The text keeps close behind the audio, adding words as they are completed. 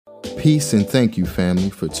Peace and thank you, family,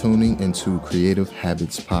 for tuning into Creative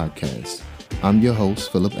Habits Podcast. I'm your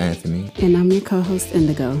host, Philip Anthony. And I'm your co-host,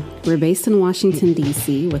 Indigo. We're based in Washington,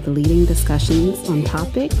 D.C. with leading discussions on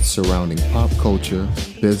topics surrounding pop culture,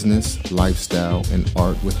 business, lifestyle, and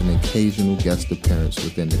art with an occasional guest appearance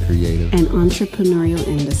within the creative and entrepreneurial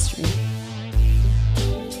industry.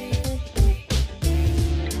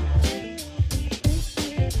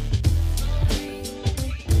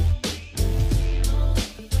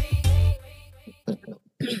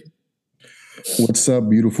 What's up,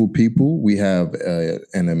 beautiful people? We have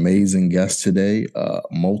an amazing guest today, a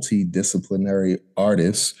multidisciplinary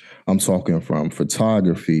artist. I'm talking from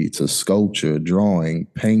photography to sculpture, drawing,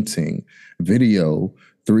 painting, video,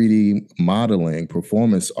 3D modeling,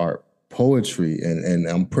 performance art, poetry, and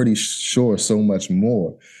I'm pretty sure so much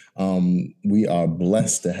more. We are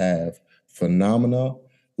blessed to have Phenomena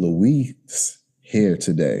Louise here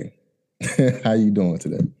today. How you doing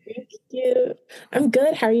today? Thank you. I'm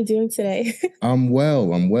good. How are you doing today? I'm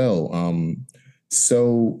well.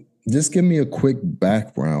 So just give me a quick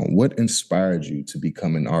background. What inspired you to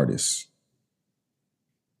become an artist?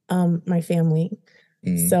 My family.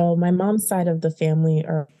 So my mom's side of the family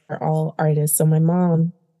are all artists. So my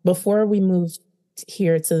mom, before we moved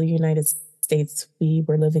here to the United States, we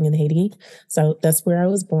were living in Haiti. So that's where I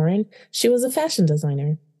was born. She was a fashion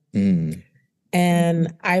designer.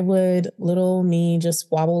 And I would, little me, just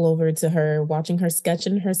wobble over to her, watching her sketch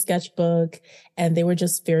in her sketchbook. And they were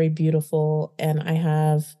just very beautiful. And I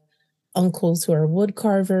have uncles who are wood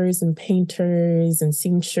carvers and painters and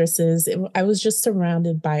seamstresses. I was just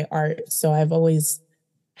surrounded by art. So I've always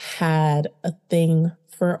had a thing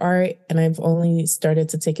for art. And I've only started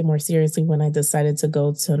to take it more seriously when I decided to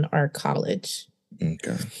go to an art college.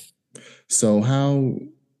 Okay. So how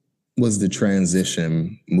was the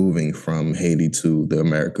transition moving from Haiti to the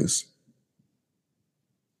Americas?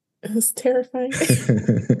 It was terrifying.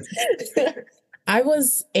 I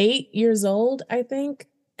was 8 years old, I think,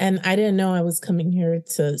 and I didn't know I was coming here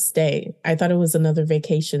to stay. I thought it was another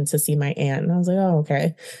vacation to see my aunt. And I was like, oh,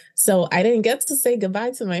 okay. So I didn't get to say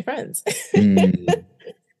goodbye to my friends.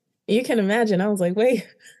 You can imagine. I was like, wait,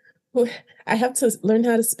 I have to learn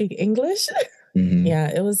how to speak English? Yeah,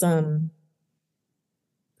 it was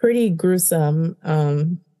pretty gruesome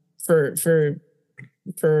for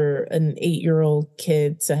an 8-year-old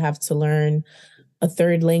kid to have to learn a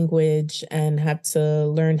third language and have to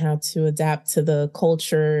learn how to adapt to the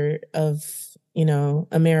culture of,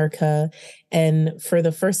 America. And for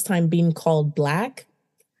the first time being called Black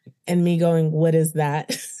and me going, what is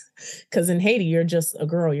that? Because in Haiti, you're just a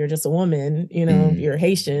girl, you're just a woman, you're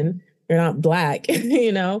Haitian, you're not Black,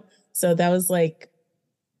 So that was like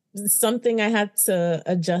something I had to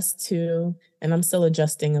adjust to, and I'm still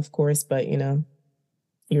adjusting, of course, but,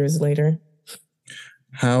 years later.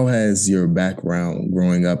 How has your background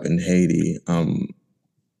growing up in Haiti and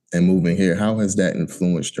moving here, how has that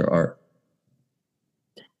influenced your art?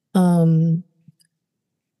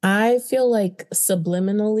 I feel like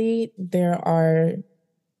subliminally there are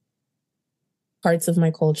parts of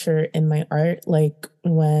my culture in my art, like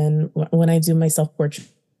when I do my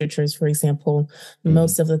self-portraitures, for example,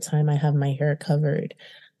 most of the time I have my hair covered.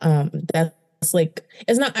 That's like,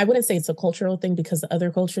 it's not, I wouldn't say it's a cultural thing because other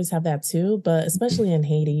cultures have that too, but especially in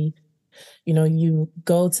Haiti, you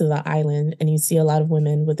go to the island and you see a lot of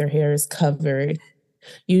women with their hairs covered.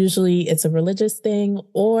 Usually it's a religious thing,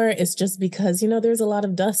 or it's just because, there's a lot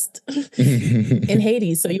of dust in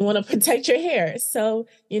Haiti. So you want to protect your hair. So,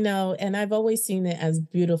 and I've always seen it as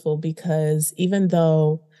beautiful because even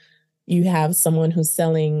though you have someone who's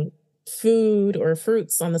selling food or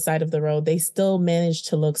fruits on the side of the road, they still manage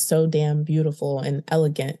to look so damn beautiful and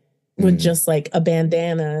elegant with just like a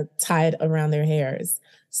bandana tied around their hairs.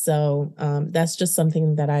 So that's just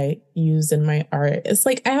something that I use in my art. It's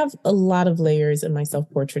like I have a lot of layers in my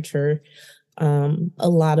self-portraiture, a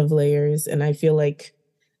lot of layers. And I feel like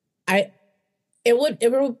it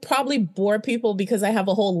would probably bore people because I have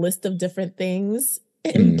a whole list of different things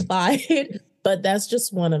implied, but that's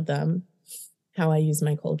just one of them, how I use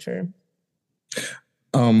my culture.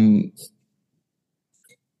 A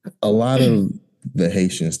lot of the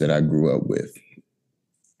Haitians that I grew up with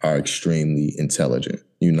are extremely intelligent,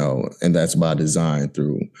 and that's by design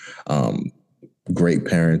through great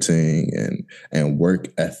parenting and work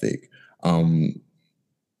ethic.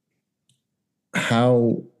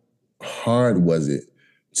 How hard was it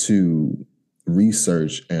to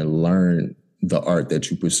research and learn the art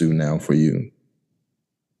that you pursue now for you?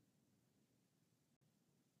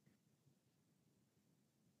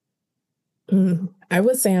 I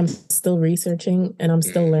would say I'm still researching and I'm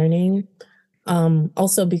still learning.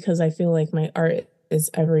 Also because I feel like my art is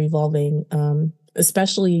ever evolving.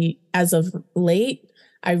 Especially as of late,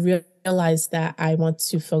 I realized that I want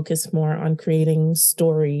to focus more on creating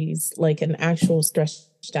stories, like an actual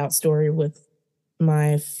stretched out story with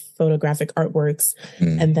my photographic artworks,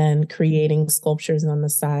 and then creating sculptures on the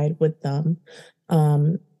side with them.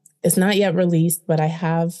 It's not yet released, but I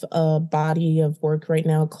have a body of work right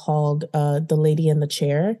now called The Lady in the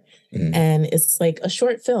Chair. And it's like a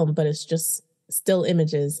short film, but it's just still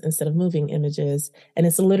images instead of moving images. And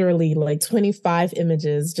it's literally like 25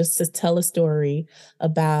 images just to tell a story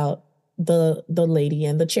about the lady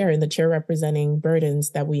in the chair, and the chair representing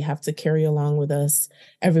burdens that we have to carry along with us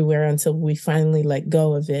everywhere until we finally let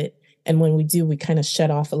go of it. And when we do, we kind of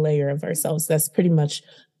shed off a layer of ourselves. That's pretty much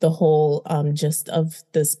the whole gist of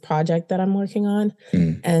this project that I'm working on.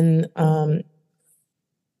 And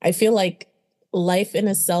I feel like life in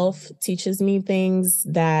itself teaches me things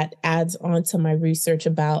that adds on to my research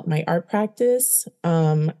about my art practice.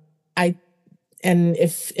 And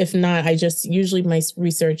if not, I just usually my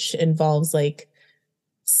research involves like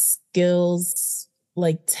skills,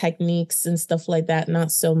 like techniques and stuff like that,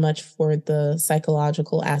 not so much for the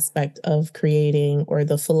psychological aspect of creating or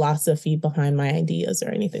the philosophy behind my ideas or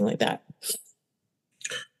anything like that.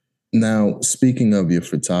 Now, speaking of your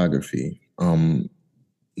photography,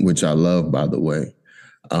 which I love, by the way,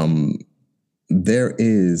 there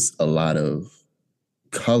is a lot of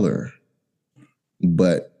color,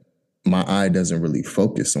 but my eye doesn't really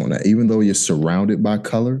focus on that. Even though you're surrounded by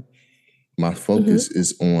color, my focus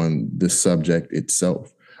is on the subject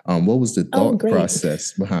itself. What was the thought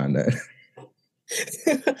process behind that?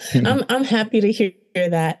 I'm happy to hear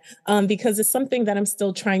that because it's something that I'm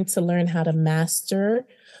still trying to learn how to master.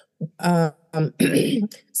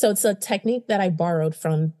 So it's a technique that I borrowed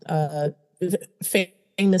from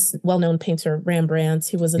famous, well-known painter Rembrandt.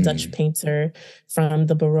 He was a Dutch painter from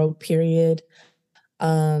the Baroque period.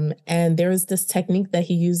 And there is this technique that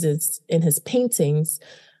he uses in his paintings,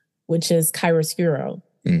 which is chiaroscuro.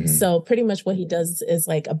 So pretty much what he does is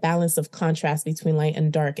like a balance of contrast between light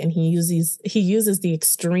and dark. And he uses the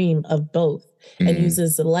extreme of both and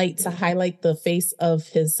uses the light to highlight the face of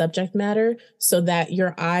his subject matter so that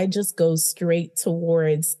your eye just goes straight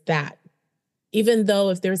towards that. Even though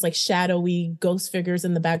if there's like shadowy ghost figures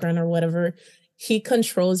in the background or whatever, he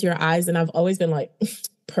controls your eyes. And I've always been like,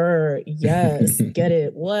 yes, get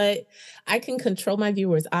it. What? I can control my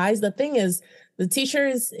viewers' eyes. The thing is, the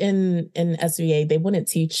teachers in SVA, they wouldn't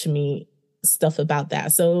teach me stuff about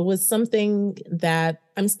that. So it was something that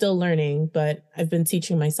I'm still learning, but I've been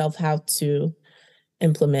teaching myself how to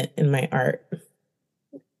implement in my art.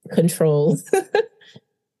 Control.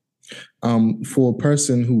 For a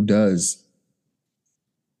person who does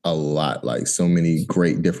a lot, like so many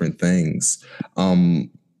great different things,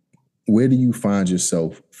 where do you find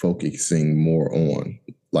yourself focusing more on?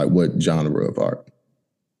 Like what genre of art?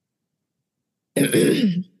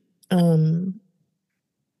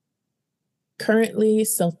 Currently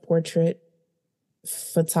self-portrait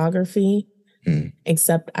photography,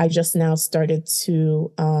 except I just now started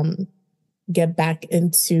to get back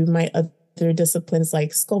into my other disciplines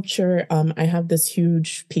like sculpture. I have this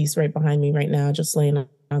huge piece right behind me right now, just laying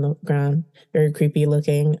on the ground, very creepy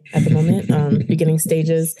looking at the moment. Beginning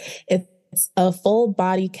stages. It's a full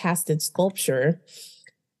body casted sculpture,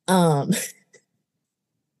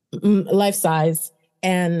 life size.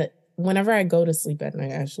 And whenever I go to sleep at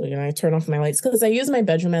night, actually, and I turn off my lights, because I use my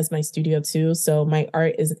bedroom as my studio too. So my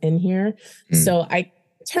art is in here. So I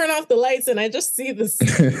turn off the lights and I just see this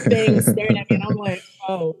thing staring at me and I'm like,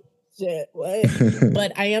 oh shit, what?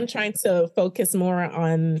 But I am trying to focus more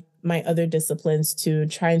on my other disciplines to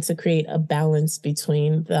trying to create a balance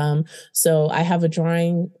between them. So I have a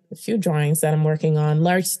few drawings that I'm working on,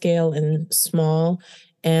 large scale and small.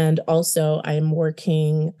 And also I'm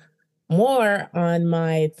working more on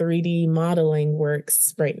my 3D modeling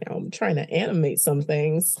works right now. I'm trying to animate some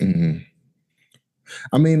things.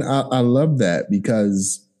 I mean, I love that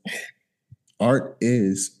because art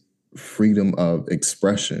is freedom of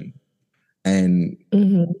expression. And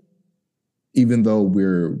even though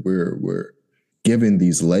we're given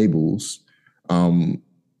these labels,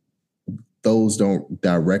 those don't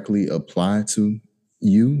directly apply to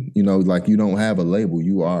you. You know, like you don't have a label.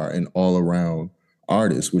 You are an all-around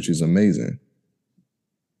artist, which is amazing.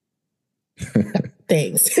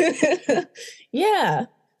 Thanks. Yeah,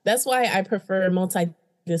 that's why I prefer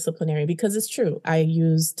multidisciplinary, because it's true. I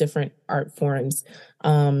use different art forms.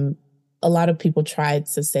 A lot of people tried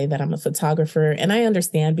to say that I'm a photographer, and I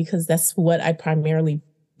understand because that's what I primarily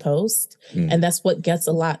post, and that's what gets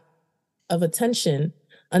a lot of attention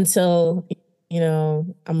until,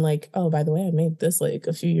 I'm like, oh, by the way, I made this like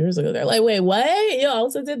a few years ago. They're like, wait, what? You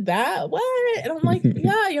also did that? What? And I'm like,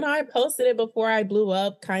 yeah, I posted it before I blew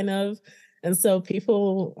up, kind of. And so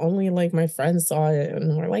people, only like my friends saw it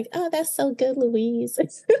and were like, oh, that's so good, Louise.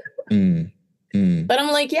 Mm, mm, But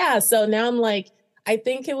I'm like, yeah. So now I'm like, I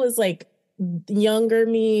think it was like younger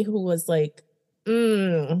me who was like,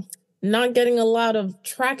 not getting a lot of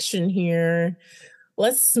traction here.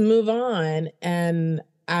 Let's move on. And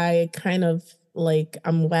I kind of like,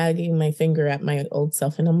 I'm wagging my finger at my old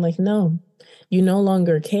self and I'm like, no, you no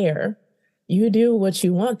longer care. You do what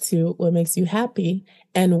you want to, what makes you happy,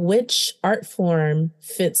 and which art form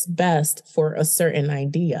fits best for a certain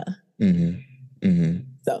idea. mhm, mhm.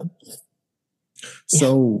 So, yeah.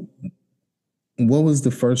 So, what was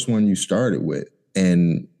the first one you started with?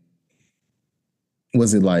 And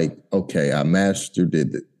was it like, okay, I mastered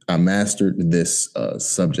this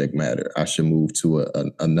subject matter. I should move to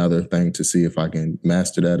another thing to see if I can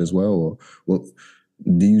master that as well? Or what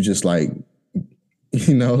do you just like,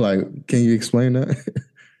 like, can you explain that?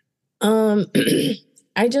 Um,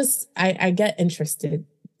 I get interested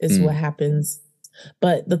is what happens.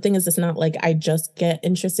 But the thing is, it's not like I just get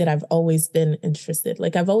interested. I've always been interested.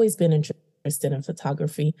 Like I've always been interested in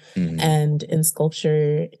photography and in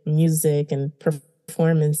sculpture, music, and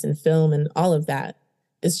performance and film and all of that.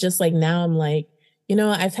 It's just like now I'm like,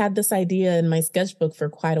 I've had this idea in my sketchbook for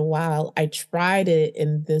quite a while. I tried it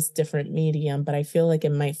in this different medium, but I feel like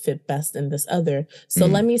it might fit best in this other. So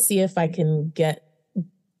let me see if I can get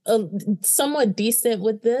somewhat decent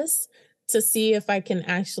with this to see if I can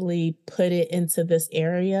actually put it into this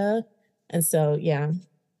area. And so, yeah.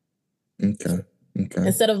 Okay.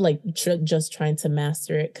 Instead of like just trying to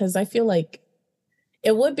master it, because I feel like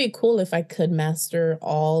it would be cool if I could master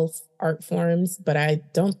all art forms, but I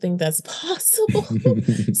don't think that's possible.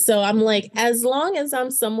 So I'm like, as long as I'm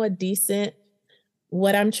somewhat decent,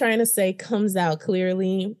 what I'm trying to say comes out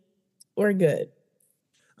clearly, we're good.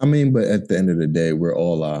 I mean, but at the end of the day, we're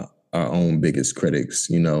all our own biggest critics,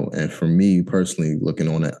 And for me personally, looking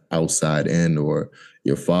on the outside end or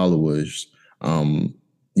your followers,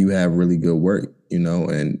 you have really good work,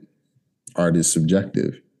 and art is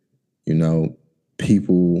subjective.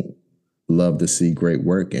 People love to see great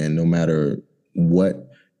work, and no matter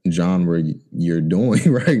what genre you're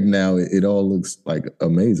doing right now, it all looks like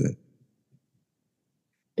amazing.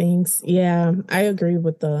 Thanks. Yeah, I agree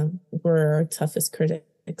with we're our toughest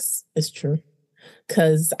critics. It's true.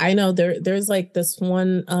 Cause I know there's like this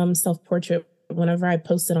one self-portrait. Whenever I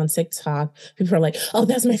post it on TikTok, people are like, oh,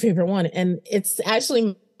 that's my favorite one. And it's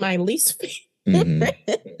actually my least favorite.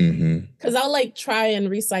 Cause I'll like try and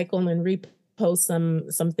recycle and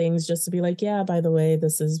repost some things just to be like, yeah, by the way,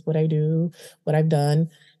 this is what I do, what I've done.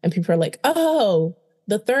 And people are like, oh,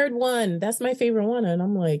 the third one, that's my favorite one. And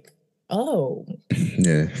I'm like, oh.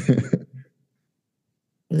 Yeah.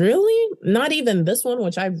 Really? Not even this one,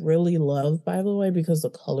 which I really love, by the way, because the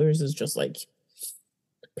colors is just like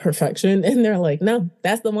perfection. And they're like, no,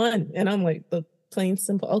 that's the one. And I'm like, the plain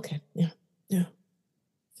simple. Okay. Yeah. Yeah.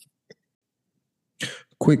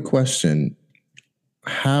 Quick question.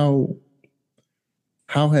 How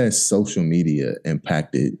has social media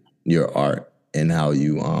impacted your art and how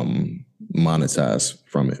you monetize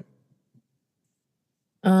from it?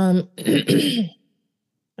 I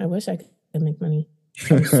wish I could make money.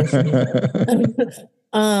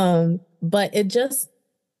 But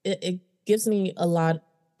it gives me a lot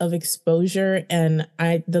of exposure. And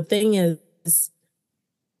the thing is,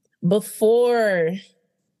 before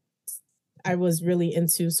I was really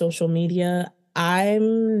into social media,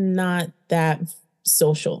 I'm not that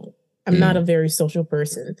social. I'm not a very social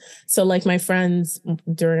person. So like my friends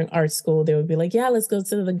during art school, they would be like, yeah, let's go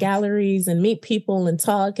to the galleries and meet people and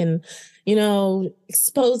talk and,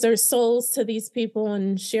 expose our souls to these people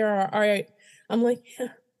and share our art. I'm like, yeah,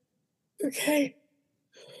 okay.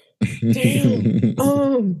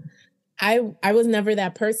 Damn. I was never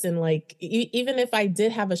that person. Like even if I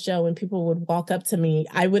did have a show and people would walk up to me,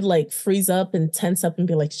 I would like freeze up and tense up and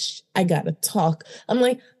be like, shh, I gotta talk. I'm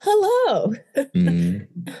like, hello.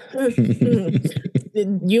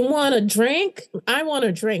 You want a drink? I want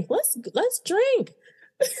a drink. Let's drink.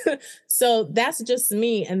 So that's just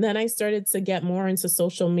me. And then I started to get more into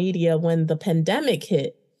social media when the pandemic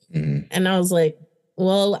hit. And I was like,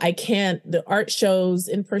 well, I can't, the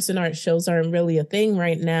in-person art shows aren't really a thing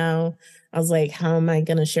right now. I was like, how am I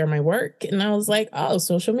going to share my work? And I was like, oh,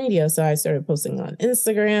 social media. So I started posting on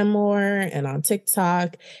Instagram more and on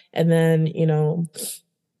TikTok. And then,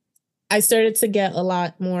 I started to get a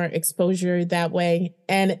lot more exposure that way.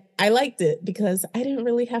 And I liked it because I didn't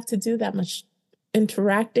really have to do that much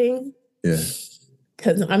interacting. Yeah.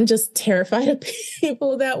 because I'm just terrified of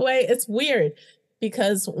people that way. It's weird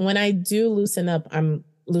because when I do loosen up, I'm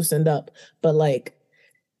loosened up. But like,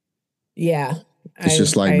 yeah, It's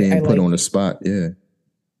just like I being put like, on the spot. Yeah.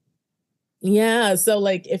 yeah. So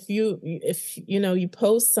like, if you know you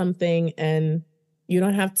post something and you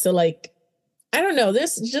don't have to like, I don't know.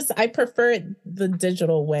 This just I prefer it the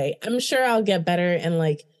digital way. I'm sure I'll get better and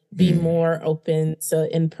like be Mm. more open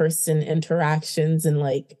to in-person interactions and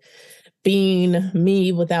like being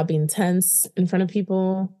me without being tense in front of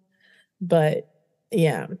people. But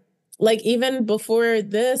yeah, like even before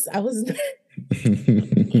this, I was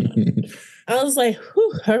like,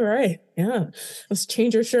 whew, all right, yeah. Let's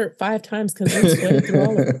change your shirt 5 times because I'm sweating through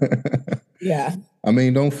all of it. Yeah. I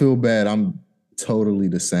mean, don't feel bad. I'm totally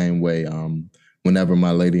the same way. Whenever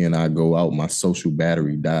my lady and I go out, my social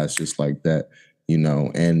battery dies just like that,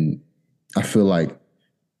 and I feel like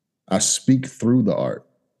I speak through the art,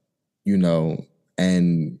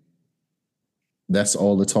 and that's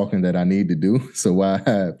all the talking that I need to do. So why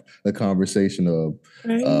have a conversation of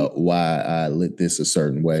Right. why I lit this a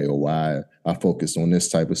certain way or why I focused on this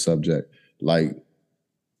type of subject? Like,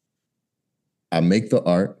 I make the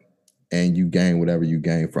art and you gain whatever you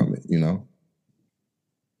gain from it. And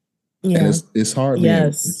Yeah. it's hard being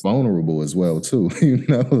Yes. vulnerable as well too.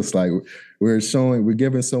 It's like we're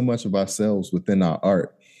giving so much of ourselves within our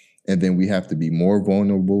art, and then we have to be more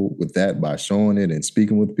vulnerable with that by showing it and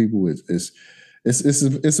speaking with people. It's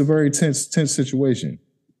a very tense situation.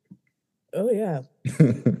 Oh yeah.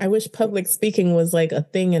 I wish public speaking was like a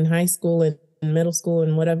thing in high school and middle school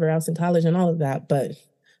and whatever else in college and all of that, but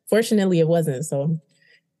fortunately it wasn't. So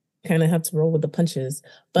kind of have to roll with the punches.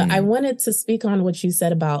 But I Mm. wanted to speak on what you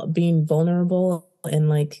said about being vulnerable and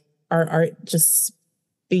like our art just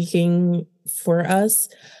speaking for us.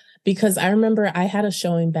 Because I remember I had a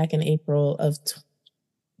showing back in April of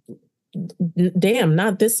damn,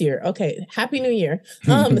 not this year. Okay, Happy New Year.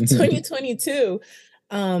 2022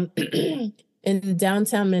 in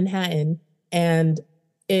downtown Manhattan, and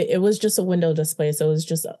it was just a window display, so it was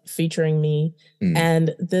just featuring me. Mm.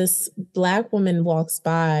 And this Black woman walks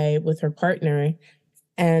by with her partner,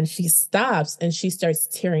 and she stops and she starts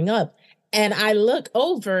tearing up. And I look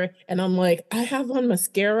over and I'm like, I have on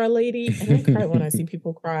mascara, lady. And I cry when I see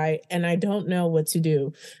people cry and I don't know what to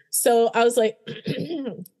do. So I was like,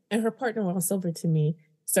 and her partner walks over to me,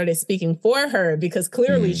 started speaking for her because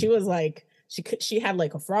clearly she Mm. was like, she had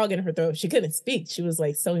like a frog in her throat. She couldn't speak. She was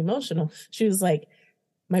like so emotional. She was like,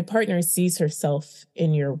 my partner sees herself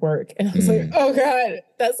in your work. And I was like, Mm. oh God,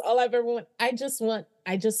 that's all I've ever wanted. I just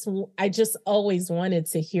always wanted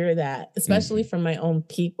to hear that, especially Mm. from my own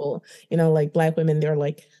people, like Black women, they're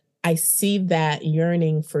like, I see that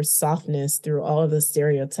yearning for softness through all of the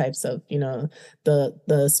stereotypes of,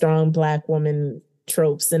 the strong Black woman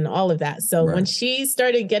tropes and all of that. So when Right. she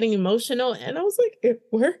started getting emotional and I was like, it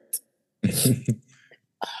worked.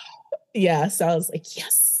 Yeah. So I was like,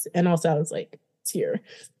 yes. And also I was like, tear.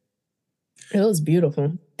 It was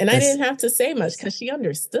beautiful. And I That's didn't have to say much because she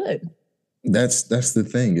understood. that's the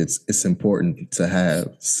thing. It's important to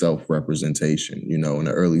have self-representation, in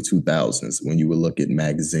the early 2000s when you would look at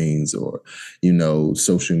magazines or,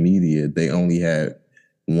 social media, they only had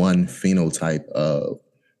one phenotype of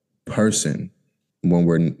person when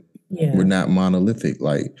we're Yeah. not monolithic.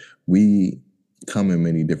 Like, we come in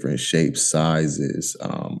many different shapes, sizes,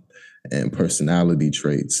 and personality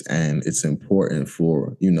traits. And it's important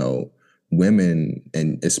for, women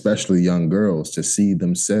and especially young girls to see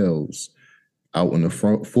themselves out in the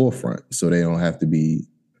forefront so they don't have to be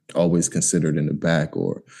always considered in the back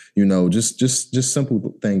or, just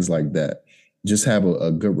simple things like that. Just have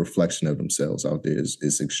a good reflection of themselves out there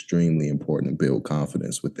is extremely important to build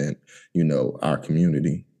confidence within, our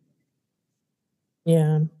community.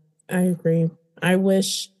 Yeah. I agree. I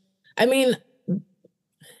wish, I mean,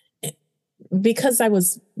 because I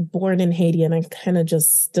was born in Haiti and I kind of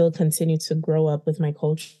just still continue to grow up with my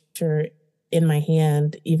culture in my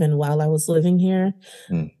hand, even while I was living here.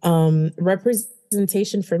 Mm.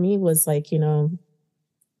 Representation for me was like,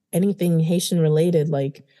 anything Haitian related,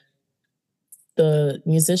 like the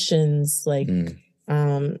musicians, like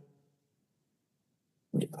Mm.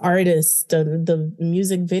 artists, the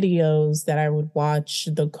music videos that I would watch,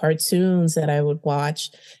 the cartoons that I would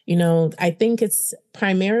watch. I think it's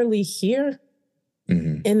primarily here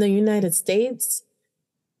Mhm. in the United States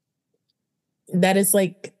that is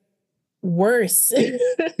like worse.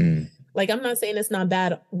 Mm. Like I'm not saying it's not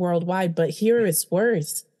bad worldwide, but here it's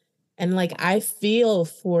worse. And like I feel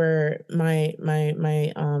for my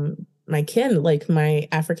kin, like my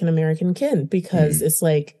African American kin, because Mm. it's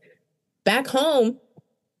like back home,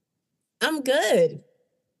 I'm good.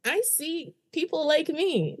 I see people like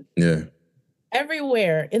me. Yeah.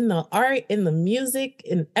 Everywhere, in the art, in the music,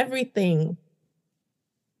 in everything.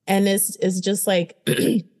 And it's just like,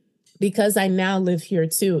 because I now live here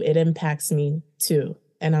too, it impacts me too.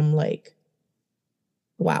 And I'm like,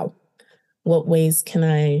 wow, what ways can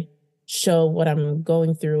I show what I'm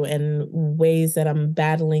going through, and ways that I'm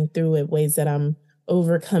battling through it, ways that I'm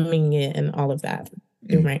overcoming it, and all of that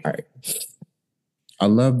through my art. I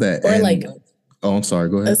love that. Or and, like, oh, I'm sorry,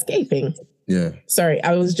 go ahead. Escaping. Yeah. Sorry,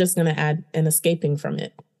 I was just going to add an escaping from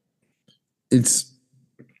it.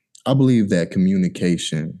 I believe that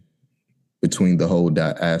communication between the whole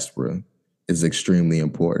diaspora is extremely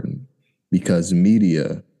important, because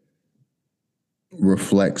media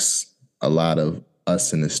reflects a lot of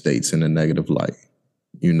us in the States in a negative light.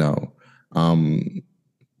 You know,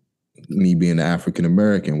 me being African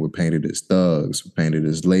American, we're painted as thugs, we're painted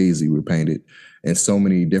as lazy, we're painted in so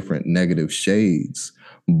many different negative shades,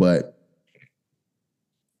 but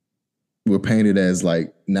we're painted as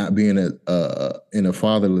like not being in a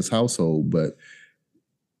fatherless household, but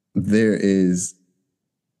it's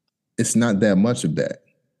not that much of that.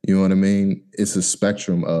 You know what I mean? It's a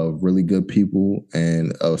spectrum of really good people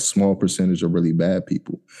and a small percentage of really bad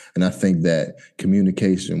people. And I think that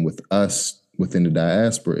communication with us within the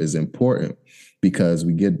diaspora is important, because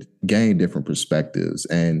we gain different perspectives,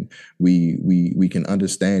 and we can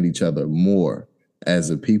understand each other more as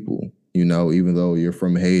a people. You know, even though you're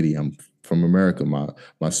from Haiti, I'm from America,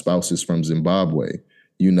 my spouse is from Zimbabwe.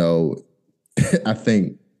 You know, I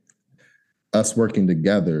think us working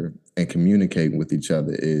together and communicating with each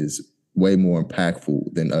other is way more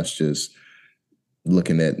impactful than us just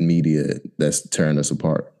looking at media that's tearing us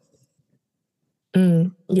apart.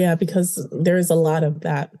 Yeah, because there's a lot of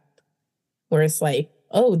that where it's like,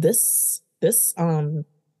 oh, this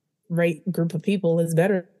right group of people is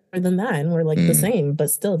better than that, and we're like the same, but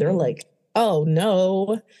still they're like, oh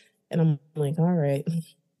no, and I'm like, all right.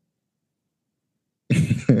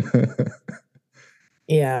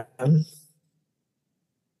 Yeah. And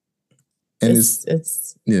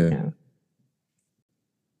it's yeah.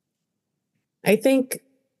 I think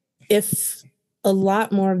if a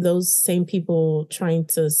lot more of those same people trying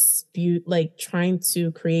to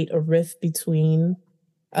create a rift between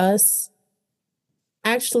us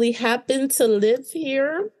actually happen to live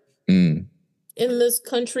here in this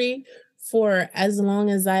country for as long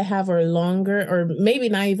as I have, or longer, or maybe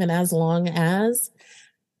not even as long as,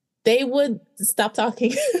 they would stop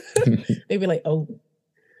talking. They'd be like, oh,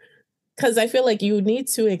 because I feel like you need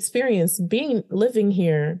to experience living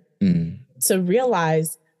here to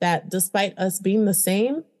realize that despite us being the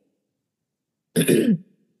same,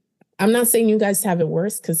 I'm not saying you guys have it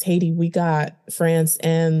worse, because Haiti, we got France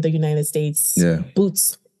and the United States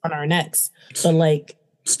boots on our necks, but like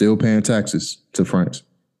still paying taxes to France.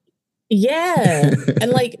 Yeah.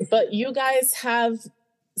 And like, but you guys have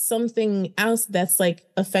something else that's like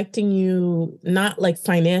affecting you, not like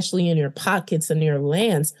financially in your pockets and your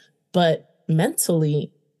lands, but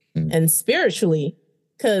mentally and spiritually,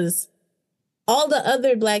 because all the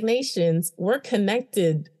other Black nations, we're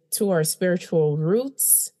connected to our spiritual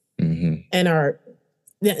roots and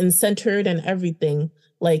centered and everything.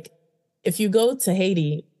 Like, if you go to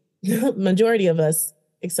Haiti, majority of us,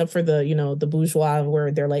 except for the bourgeois,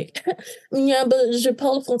 where they're like, yeah, but je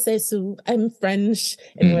parle français, so I'm French.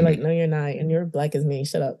 And we're like, no, you're not. And you're Black as me.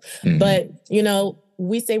 Shut up. But,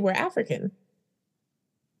 we say we're African.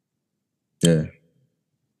 Yeah.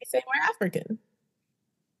 We say we're African.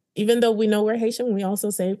 Even though we know we're Haitian, we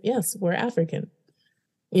also say, yes, we're African.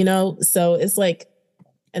 So it's like,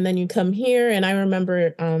 and then you come here, and I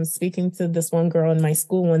remember speaking to this one girl in my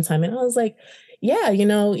school one time, and I was like, yeah, even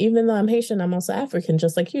though I'm Haitian, I'm also African,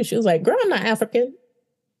 just like you. She was like, girl, I'm not African.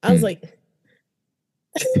 I was like,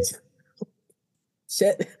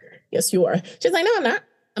 shit, yes, you are. She's like, no, I'm not.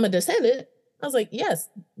 I'm a descendant. I was like, yes,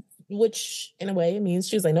 which in a way it means,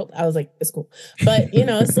 she was like, nope. I was like, it's cool. But,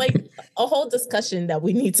 it's like a whole discussion that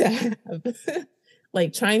we need to have,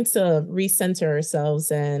 like trying to recenter ourselves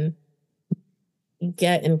and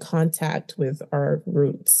get in contact with our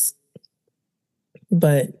roots.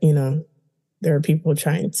 But, there are people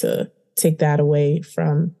trying to take that away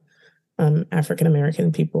from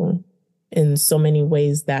African-American people in so many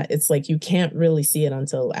ways that it's like you can't really see it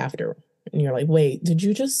until after. And you're like, wait, did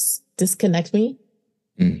you just disconnect me?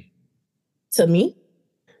 To me?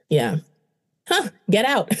 Yeah. Get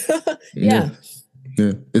out. Yeah.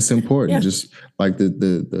 Yeah, it's important. Yeah. Just like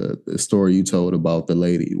the story you told about the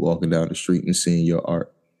lady walking down the street and seeing your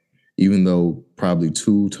art. Even though probably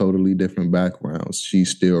two totally different backgrounds,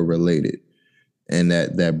 she's still related. And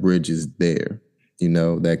that bridge is there. You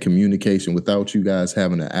know, that communication without you guys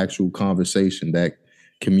having an actual conversation, that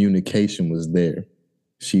communication was there.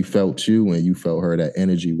 She felt you and you felt her. That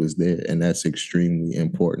energy was there. And that's extremely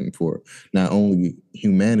important for not only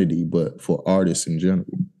humanity, but for artists in general.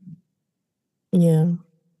 Yeah.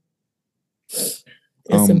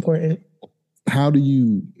 It's important. How do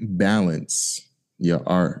you balance your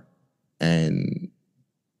art and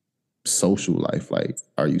social life? Like,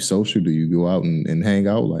 are you social? Do you go out and hang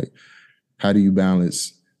out? Like, how do you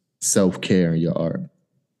balance self-care and your art?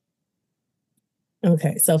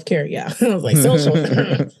 Okay, self-care, yeah. I was like, social.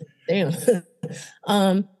 Damn.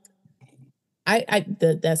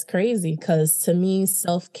 That's crazy because to me,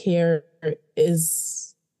 self-care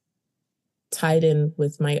is tied in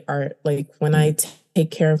with my art. Like when I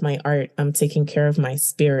take care of my art, I'm taking care of my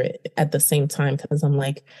spirit at the same time because I'm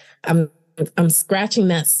like, I'm scratching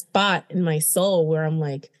that spot in my soul where I'm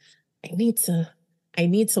like, I need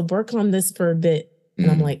to work on this for a bit.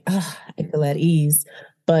 And I'm like, I feel at ease.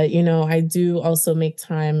 But I do also make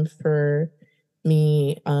time for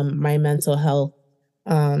me, my mental health,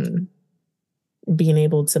 being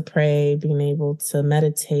able to pray, being able to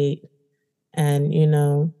meditate,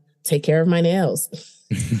 and take care of my nails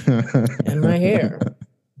and my hair.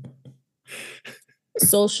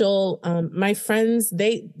 Social, my friends,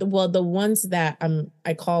 the ones that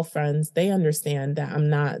I call friends, they understand that I'm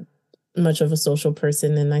not much of a social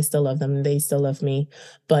person and I still love them and they still love me.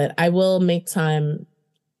 But I will make time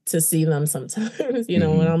to see them sometimes,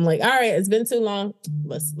 when I'm like, all right, it's been too long.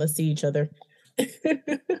 Let's see each other.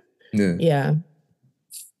 Yeah.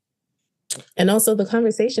 And also the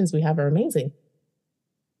conversations we have are amazing.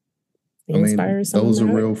 Those are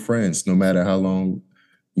real friends. No matter how long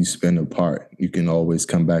you spend apart, you can always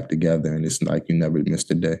come back together and it's like you never missed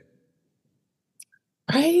a day.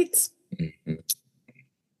 Right?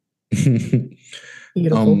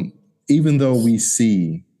 Beautiful. Even though we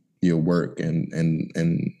see your work and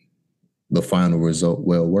the final result,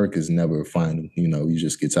 well, work is never final. You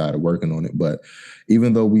just get tired of working on it. But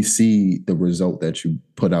even though we see the result that you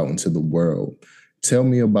put out into the world, tell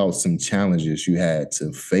me about some challenges you had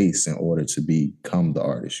to face in order to become the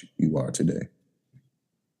artist you are today.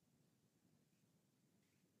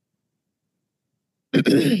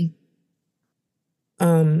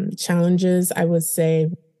 Challenges I would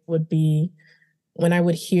say would be when I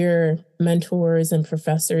would hear mentors and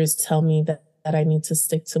professors tell me that I need to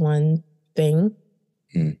stick to one thing.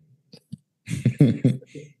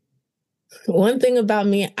 One thing about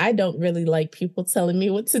me, I don't really like people telling me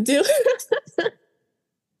what to do.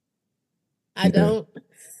 I don't.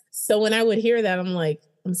 So when I would hear that, I'm like,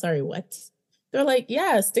 I'm sorry, what? They're like,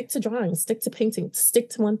 yeah, stick to drawing, stick to painting, stick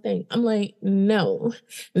to one thing. I'm like, no.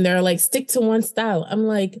 And they're like, stick to one style. I'm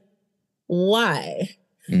like, why?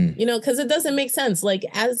 Because it doesn't make sense. Like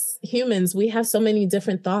as humans, we have so many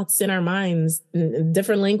different thoughts in our minds,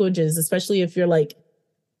 different languages, especially if you're like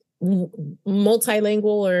multilingual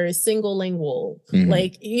or single lingual.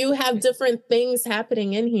 Like you have different things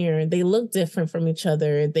happening in here. They look different from each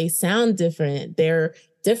other. They sound different. They're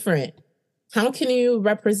different. How can you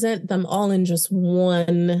represent them all in just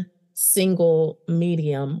one single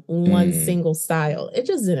medium, one single style? It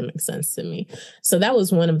just didn't make sense to me. So that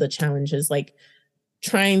was one of the challenges, like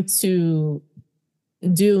trying to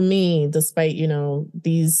do me despite,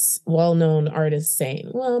 these well-known artists saying,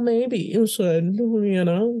 well, maybe you should,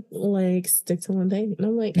 like stick to one thing. And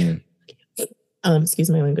I'm like, excuse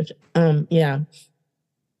my language. Yeah.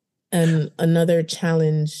 And another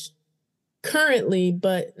challenge currently,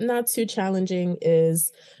 but not too challenging,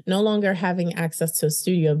 is no longer having access to a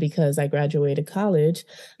studio because I graduated college.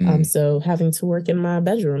 So having to work in my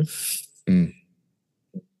bedroom.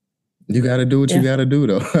 You got to do what you got to do,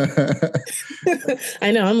 though.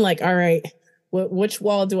 I know. I'm like, all right, which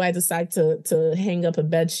wall do I decide to hang up a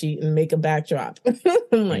bed sheet and make a backdrop?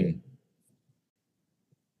 I'm like,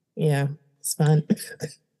 yeah, it's fun.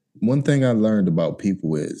 One thing I learned about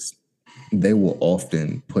people is they will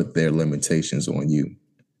often put their limitations on you.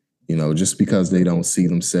 Just because they don't see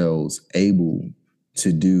themselves able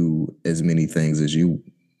to do as many things as you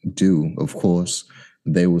do, of course,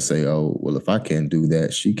 they will say, oh, well, if I can't do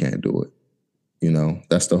that, she can't do it.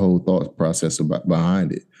 That's the whole thought process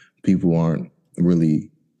behind it. People aren't really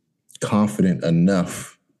confident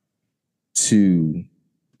enough to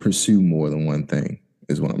pursue more than one thing,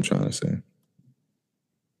 is what I'm trying to say.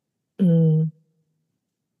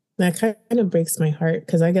 That kind of breaks my heart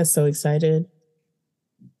because I get so excited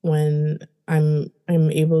when I'm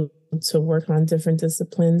able to work on different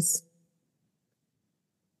disciplines.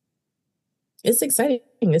 It's exciting.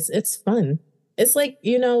 It's fun. It's like,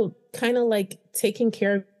 kind of like taking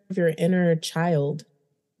care of your inner child.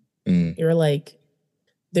 You're like,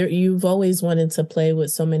 there you've always wanted to play with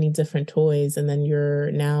so many different toys, and then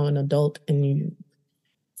you're now an adult and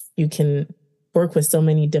you can work with so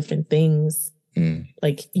many different things,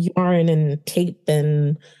 like yarn and tape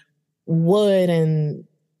and wood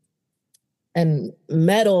and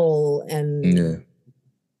metal and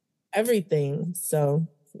everything. So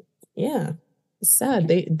yeah, it's sad.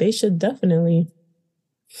 They should definitely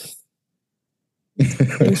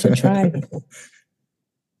they should try.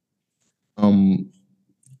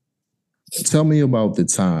 Tell me about the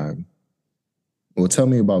time, or tell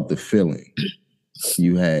me about the feeling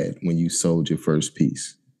you had when you sold your first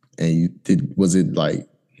piece. And was it like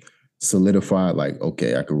solidified, like,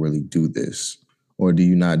 okay, I could really do this? Or do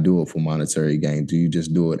you not do it for monetary gain? Do you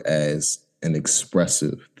just do it as an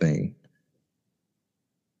expressive thing?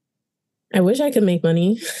 I wish I could make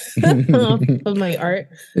money off of my art.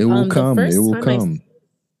 It will come. It will come.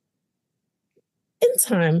 In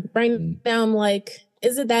time. Right now, I'm like,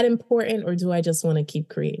 is it that important, or do I just want to keep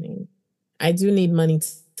creating? I do need money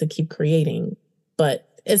to keep creating, but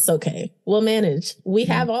it's okay. We'll manage. We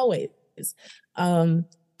have always.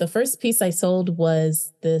 The first piece I sold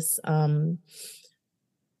was this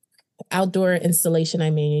outdoor installation I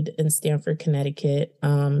made in Stamford, Connecticut.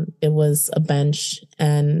 It was a bench,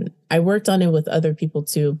 and I worked on it with other people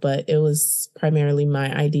too, but it was primarily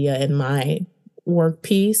my idea and my work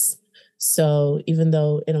piece. So even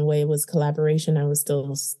though in a way it was collaboration, I was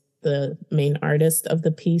still the main artist of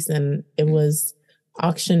the piece, and it was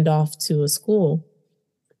auctioned off to a school.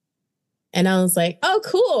 And I was like, oh,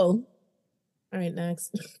 cool. All right,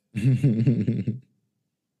 next.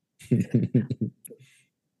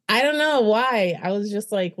 I don't know why. I was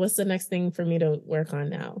just like, what's the next thing for me to work on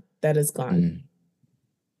now that is gone?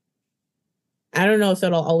 I don't know if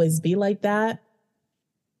it'll always be like that.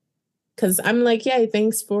 Because I'm like, yeah,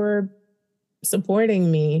 thanks for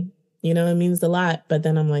supporting me. You know, it means a lot. But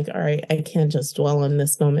then I'm like, all right, I can't just dwell on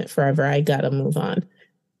this moment forever. I got to move on.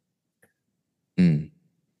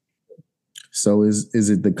 So is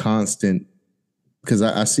it the constant, because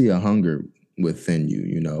I see a hunger within you,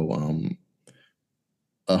 you know,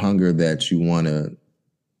 a hunger that you want to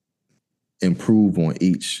improve on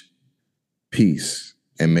each piece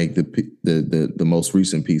and make the most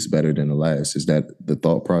recent piece better than the last. Is that the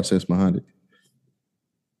thought process behind it?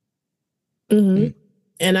 Mm-hmm.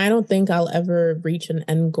 And I don't think I'll ever reach an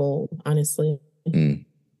end goal, honestly.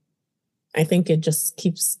 I think it just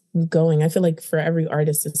keeps going. I feel like for every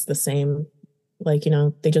artist, it's the same. Like, you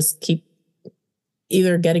know, they just keep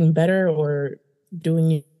either getting better or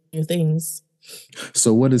doing new things.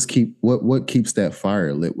 So what keeps that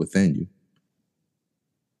fire lit within you?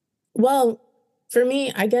 Well, for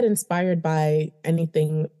me, I get inspired by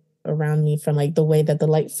anything around me, from like the way that the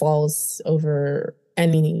light falls over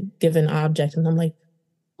any given object. And I'm like,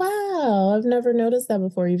 wow, I've never noticed that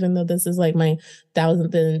before, even though this is like my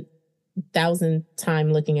thousandth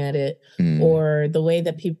time looking at it. Or the way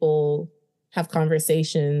that people have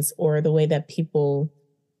conversations, or the way that people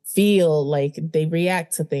feel, like they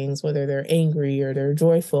react to things, whether they're angry or they're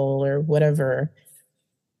joyful or whatever.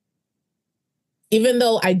 Even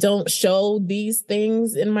though I don't show these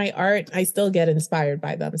things in my art, I still get inspired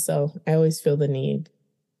by them. So I always feel the need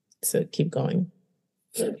to keep going,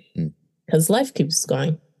 because life keeps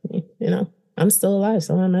going. You know, I'm still alive,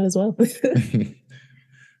 so I might as well.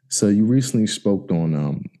 So you recently spoke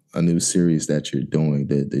on a new series that you're doing,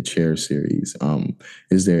 the Chair series.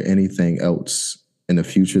 Is there anything else in the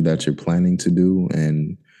future that you're planning to do,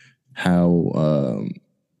 and how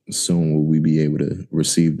soon will we be able to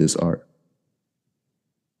receive this art?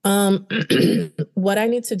 What I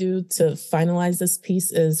need to do to finalize this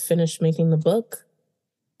piece is finish making the book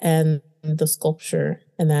and the sculpture,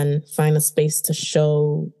 and then find a space to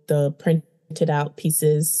show the printed out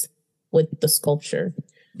pieces with the sculpture.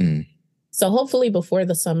 So hopefully before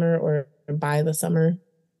the summer or by the summer.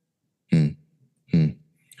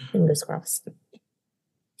 Fingers crossed.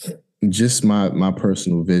 Just my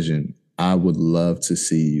personal vision, I would love to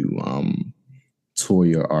see you tour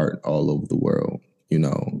your art all over the world. You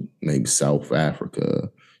know, maybe South Africa,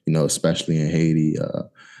 you know, especially in Haiti.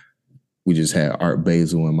 We just had Art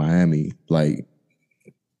Basel in Miami. Like,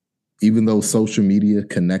 even though social media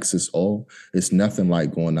connects us all, it's nothing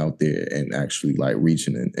like going out there and actually like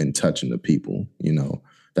reaching and touching the people. You know,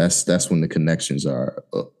 that's when the connections are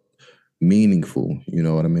meaningful. You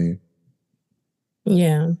know what I mean?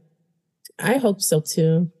 Yeah, I hope so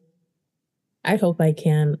too. I hope I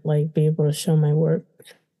can like be able to show my work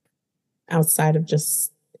outside of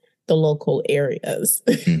just the local areas.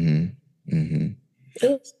 It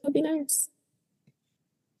would be nice.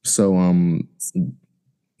 So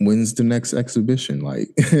when's the next exhibition? Like,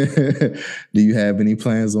 do you have any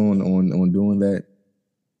plans on doing that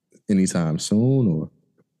anytime soon, or?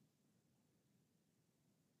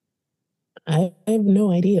 I have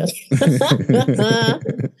no idea.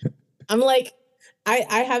 I'm like,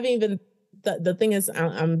 I haven't even, the thing is,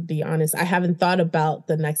 I'm be honest, I haven't thought about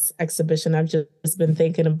the next exhibition. I've just been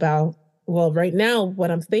thinking about, well, right now, what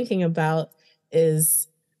I'm thinking about is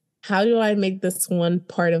how do I make this one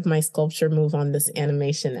part of my sculpture move on this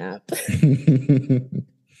animation app?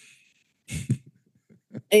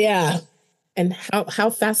 Yeah. And how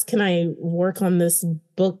fast can I work on this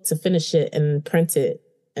book to finish it and print it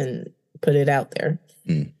and put it out there?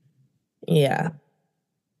 Yeah.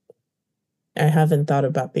 I haven't thought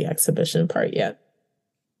about the exhibition part yet.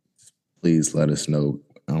 Please let us know.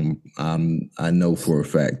 I know for a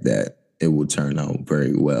fact that it will turn out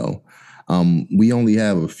very well. We only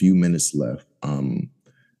have a few minutes left.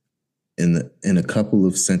 In a couple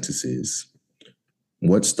of sentences,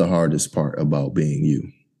 what's the hardest part about being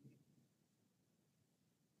you?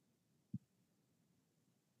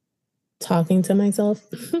 Talking to myself.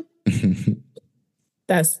 I'm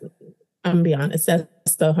gonna be honest,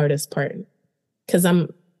 that's the hardest part. Because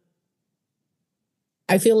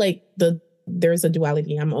I feel like there's a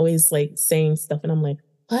duality. I'm always like saying stuff and I'm like,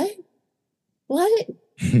 what?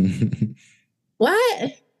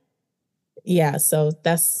 What? Yeah, so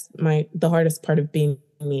that's the hardest part of being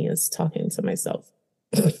me, is talking to myself.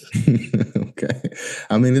 Okay.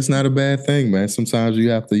 I mean, it's not a bad thing, man. Sometimes you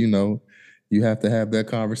have to, you have to have that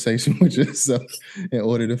conversation with yourself in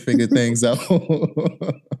order to figure things out.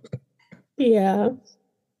 Yeah.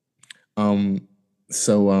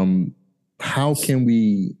 So how can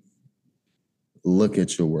we look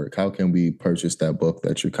at your work? How can we purchase that book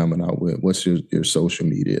that you're coming out with? What's your social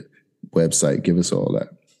media website? Give us all that.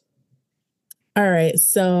 All right.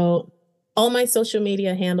 So all my social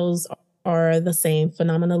media handles are the same.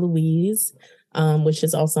 Phenomena Louise, which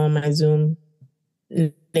is also on my Zoom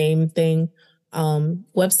name thing.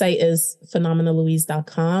 Website is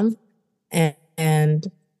phenomenalouise.com.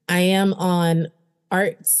 And I am on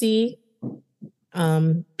Artsy.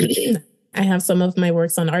 I have some of my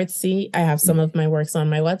works on Artsy. I have some of my works on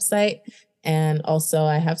my website. And also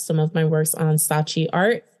I have some of my works on Saatchi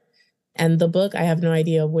Art. And the book, I have no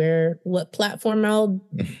idea what platform I'll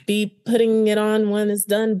be putting it on when it's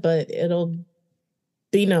done, but it'll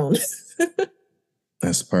be known.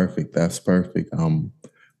 That's perfect. That's perfect.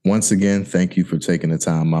 Once again, thank you for taking the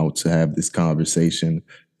time out to have this conversation.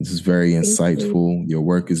 This is very insightful. Your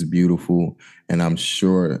work is beautiful. And I'm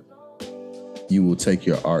sure you will take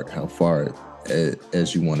your art how far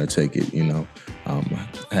as you want to take it.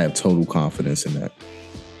 I have total confidence in that.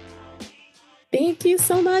 Thank you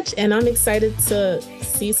so much. And I'm excited to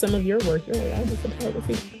see some of your work. You're like, I do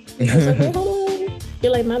photography. I was like, wait, hold on.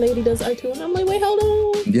 You're like, my lady does art too. And I'm like, wait, hold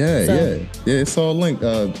on. Yeah. It's all linked.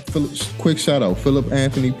 Quick shout out, Philip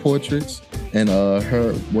Anthony Portraits. And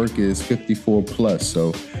her work is 54 plus.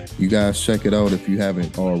 So you guys check it out if you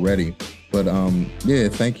haven't already. But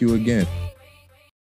thank you again.